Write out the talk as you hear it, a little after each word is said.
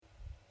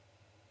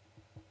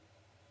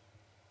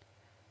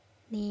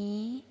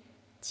你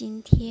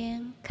今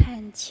天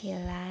看起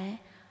来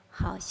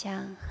好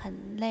像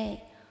很累，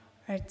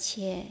而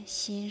且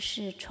心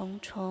事重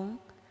重，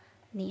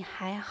你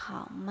还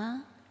好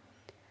吗？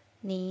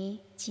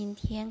你今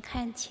天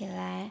看起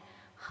来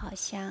好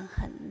像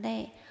很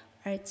累，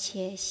而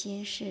且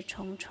心事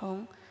重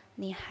重，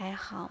你还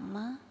好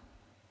吗？